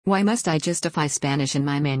Why must I justify Spanish in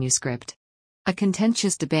my manuscript? A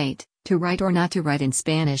contentious debate, to write or not to write in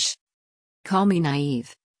Spanish. Call me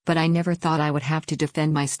naive, but I never thought I would have to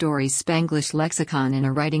defend my story's Spanglish lexicon in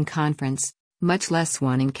a writing conference, much less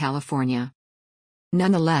one in California.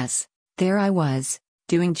 Nonetheless, there I was,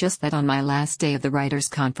 doing just that on my last day of the writers'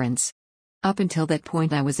 conference. Up until that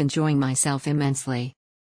point I was enjoying myself immensely.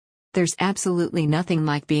 There's absolutely nothing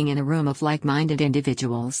like being in a room of like-minded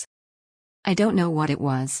individuals. I don't know what it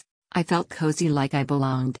was, I felt cozy, like I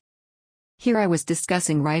belonged. Here I was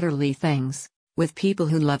discussing writerly things, with people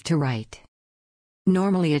who love to write.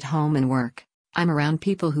 Normally at home and work, I'm around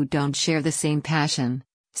people who don't share the same passion,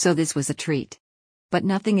 so this was a treat. But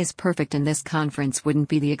nothing is perfect, and this conference wouldn't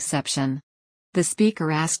be the exception. The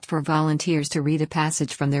speaker asked for volunteers to read a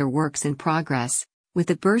passage from their works in progress. With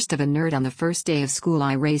the burst of a nerd on the first day of school,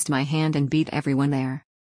 I raised my hand and beat everyone there.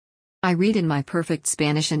 I read in my perfect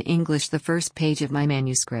Spanish and English the first page of my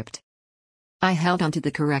manuscript. I held onto the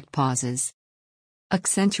correct pauses.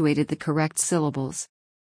 Accentuated the correct syllables.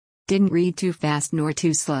 Didn't read too fast nor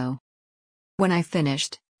too slow. When I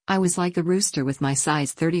finished, I was like a rooster with my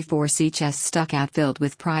size 34C chest stuck out, filled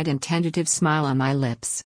with pride and tentative smile on my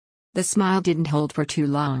lips. The smile didn't hold for too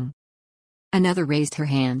long. Another raised her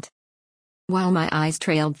hand. While my eyes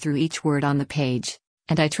trailed through each word on the page,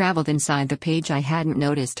 and I traveled inside the page, I hadn't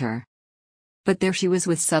noticed her. But there she was,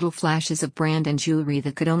 with subtle flashes of brand and jewelry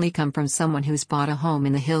that could only come from someone who's bought a home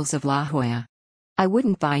in the hills of La Jolla. "I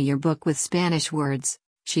wouldn't buy your book with Spanish words,"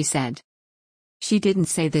 she said. She didn't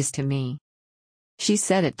say this to me. She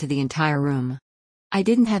said it to the entire room. I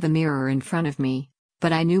didn't have a mirror in front of me,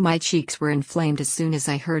 but I knew my cheeks were inflamed as soon as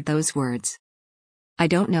I heard those words. I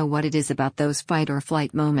don't know what it is about those fight or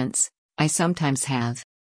flight moments I sometimes have.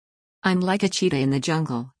 I'm like a cheetah in the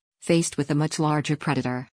jungle, faced with a much larger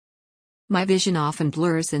predator. My vision often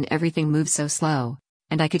blurs and everything moves so slow,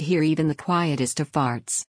 and I could hear even the quietest of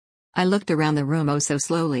farts. I looked around the room oh so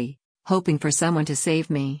slowly, hoping for someone to save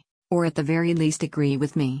me, or at the very least agree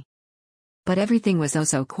with me. But everything was oh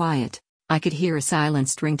so quiet, I could hear a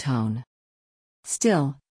silenced ringtone.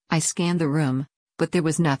 Still, I scanned the room, but there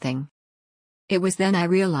was nothing. It was then I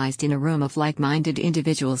realized, in a room of like-minded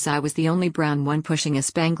individuals, I was the only brown one pushing a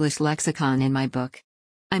Spanglish lexicon in my book.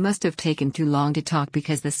 I must have taken too long to talk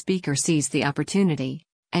because the speaker seized the opportunity,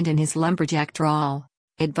 and in his lumberjack drawl,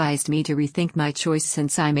 advised me to rethink my choice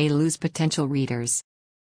since I may lose potential readers.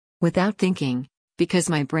 Without thinking, because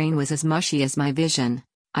my brain was as mushy as my vision,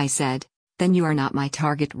 I said, "Then you are not my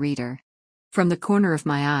target reader." From the corner of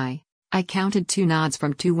my eye, I counted 2 nods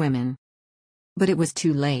from 2 women. But it was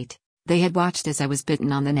too late, they had watched as I was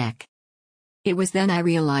bitten on the neck. It was then I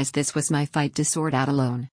realized this was my fight to sort out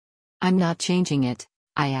alone. I'm not changing it,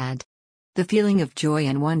 I add. The feeling of joy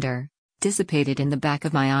and wonder, dissipated in the back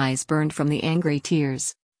of my eyes, burned from the angry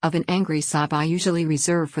tears, of an angry sob I usually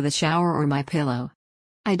reserve for the shower or my pillow.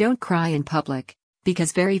 I don't cry in public,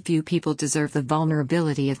 because very few people deserve the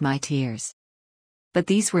vulnerability of my tears. But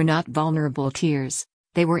these were not vulnerable tears,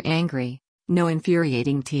 they were angry, no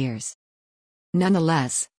infuriating tears.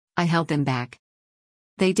 Nonetheless, I held them back.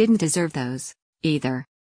 They didn't deserve those, either.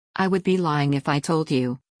 I would be lying if I told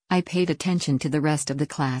you I paid attention to the rest of the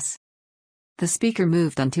class. The speaker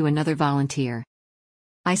moved on to another volunteer.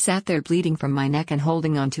 I sat there bleeding from my neck and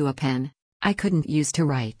holding onto a pen I couldn't use to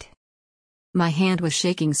write. My hand was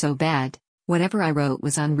shaking so bad, whatever I wrote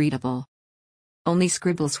was unreadable. Only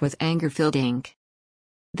scribbles with anger-filled ink.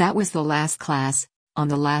 That was the last class, on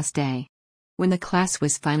the last day. When the class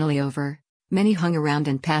was finally over, many hung around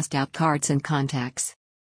and passed out cards and contacts.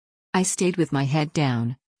 I stayed with my head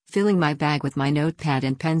down, filling my bag with my notepad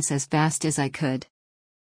and pens as fast as I could.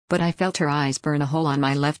 But I felt her eyes burn a hole on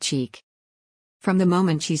my left cheek. From the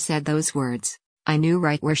moment she said those words, I knew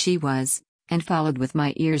right where she was, and followed with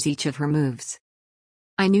my ears each of her moves.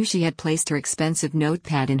 I knew she had placed her expensive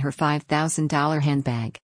notepad in her $5,000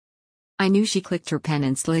 handbag. I knew she clicked her pen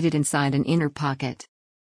and slid it inside an inner pocket.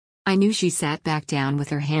 I knew she sat back down with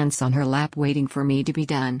her hands on her lap waiting for me to be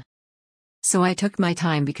done. So I took my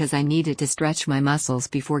time because I needed to stretch my muscles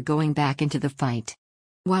before going back into the fight.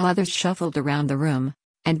 While others shuffled around the room,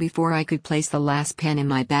 and before I could place the last pen in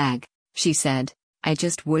my bag, she said, "I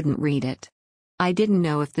just wouldn't read it." I didn't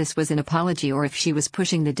know if this was an apology or if she was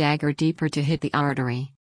pushing the dagger deeper to hit the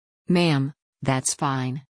artery. "Ma'am, that's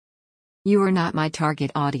fine. You are not my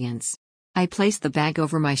target audience." I placed the bag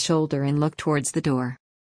over my shoulder and looked towards the door.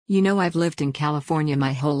 "You know I've lived in California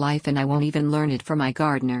my whole life and I won't even learn it for my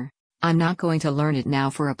gardener. I'm not going to learn it now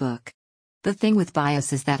for a book. The thing with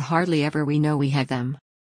bias is that hardly ever we know we have them."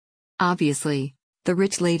 Obviously, the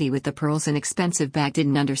rich lady with the pearls and expensive bag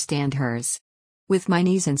didn't understand hers. With my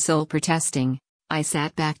knees and soul protesting, I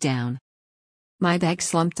sat back down. My bag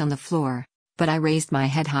slumped on the floor, but I raised my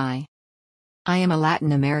head high. I am a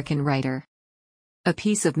Latin American writer. A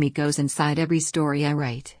piece of me goes inside every story I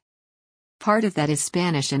write. Part of that is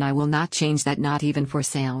Spanish, and I will not change that, not even for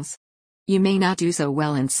sales. You may not do so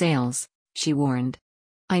well in sales, she warned.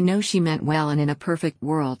 I know she meant well, and in a perfect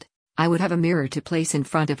world, I would have a mirror to place in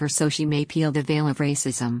front of her so she may peel the veil of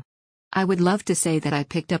racism. I would love to say that I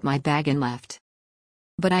picked up my bag and left.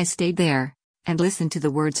 But I stayed there, and listened to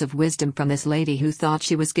the words of wisdom from this lady who thought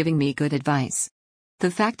she was giving me good advice.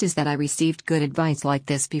 The fact is that I received good advice like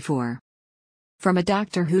this before. From a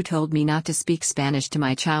doctor who told me not to speak Spanish to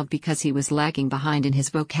my child because he was lagging behind in his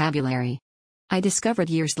vocabulary. I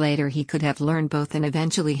discovered years later he could have learned both, and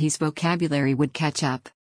eventually his vocabulary would catch up.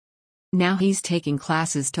 Now he's taking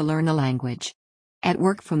classes to learn the language. At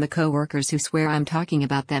work, from the co-workers who swear I'm talking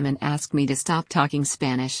about them and ask me to stop talking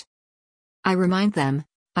Spanish. I remind them,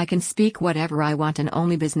 I can speak whatever I want and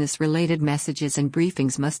only business-related messages and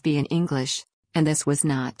briefings must be in English, and this was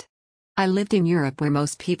not. I lived in Europe where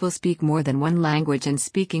most people speak more than one language, and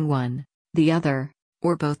speaking one, the other,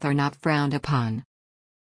 or both are not frowned upon.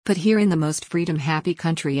 But here in the most freedom-happy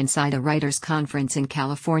country inside a writers' conference in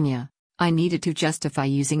California, I needed to justify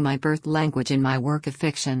using my birth language in my work of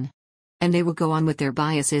fiction. And they will go on with their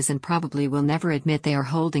biases and probably will never admit they are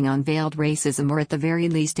holding on veiled racism, or at the very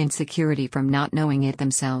least insecurity from not knowing it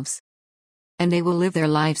themselves. And they will live their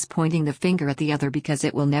lives pointing the finger at the other because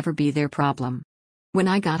it will never be their problem. When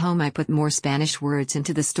I got home, I put more Spanish words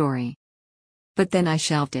into the story. But then I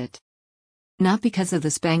shelved it. Not because of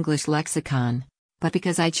the Spanglish lexicon, but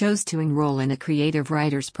because I chose to enroll in a creative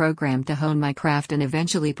writers program to hone my craft and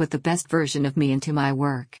eventually put the best version of me into my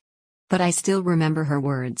work. But I still remember her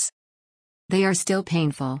words. They are still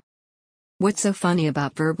painful. What's so funny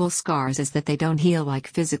about verbal scars is that they don't heal like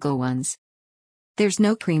physical ones. There's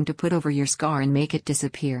no cream to put over your scar and make it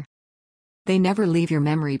disappear. They never leave your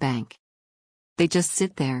memory bank. They just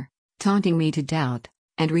sit there, taunting me to doubt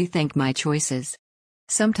and rethink my choices.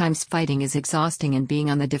 Sometimes fighting is exhausting and being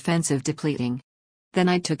on the defensive depleting. Then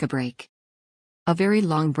I took a break. A very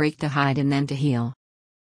long break to hide and then to heal.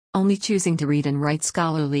 Only choosing to read and write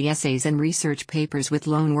scholarly essays and research papers with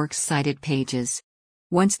lone works cited pages.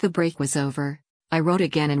 Once the break was over, I wrote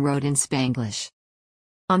again and wrote in Spanglish.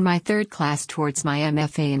 On my third class towards my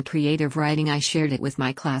MFA in creative writing, I shared it with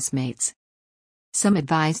my classmates. Some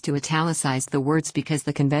advised to italicize the words because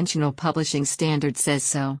the conventional publishing standard says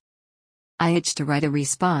so. I itched to write a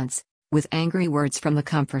response, with angry words from the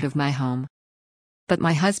comfort of my home. But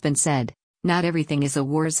my husband said, "Not everything is a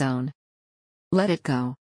war zone. Let it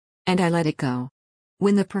go." And I let it go.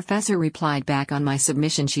 When the professor replied back on my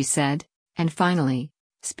submission, she said, "And finally,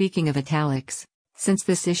 speaking of italics, since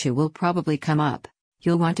this issue will probably come up,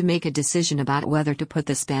 you'll want to make a decision about whether to put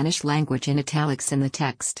the Spanish language in italics in the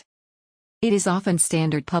text. It is often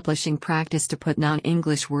standard publishing practice to put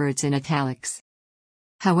non-English words in italics.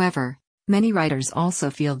 However, many writers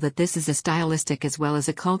also feel that this is a stylistic as well as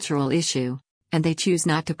a cultural issue, and they choose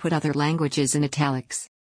not to put other languages in italics.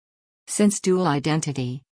 Since dual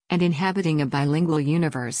identity, and inhabiting a bilingual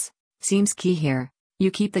universe, seems key here,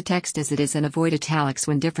 you keep the text as it is and avoid italics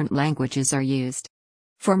when different languages are used.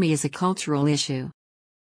 For me, is a cultural issue.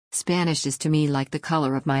 Spanish is to me like the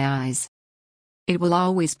color of my eyes. It will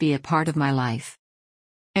always be a part of my life.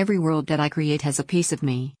 Every world that I create has a piece of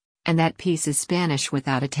me, and that piece is Spanish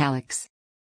without italics.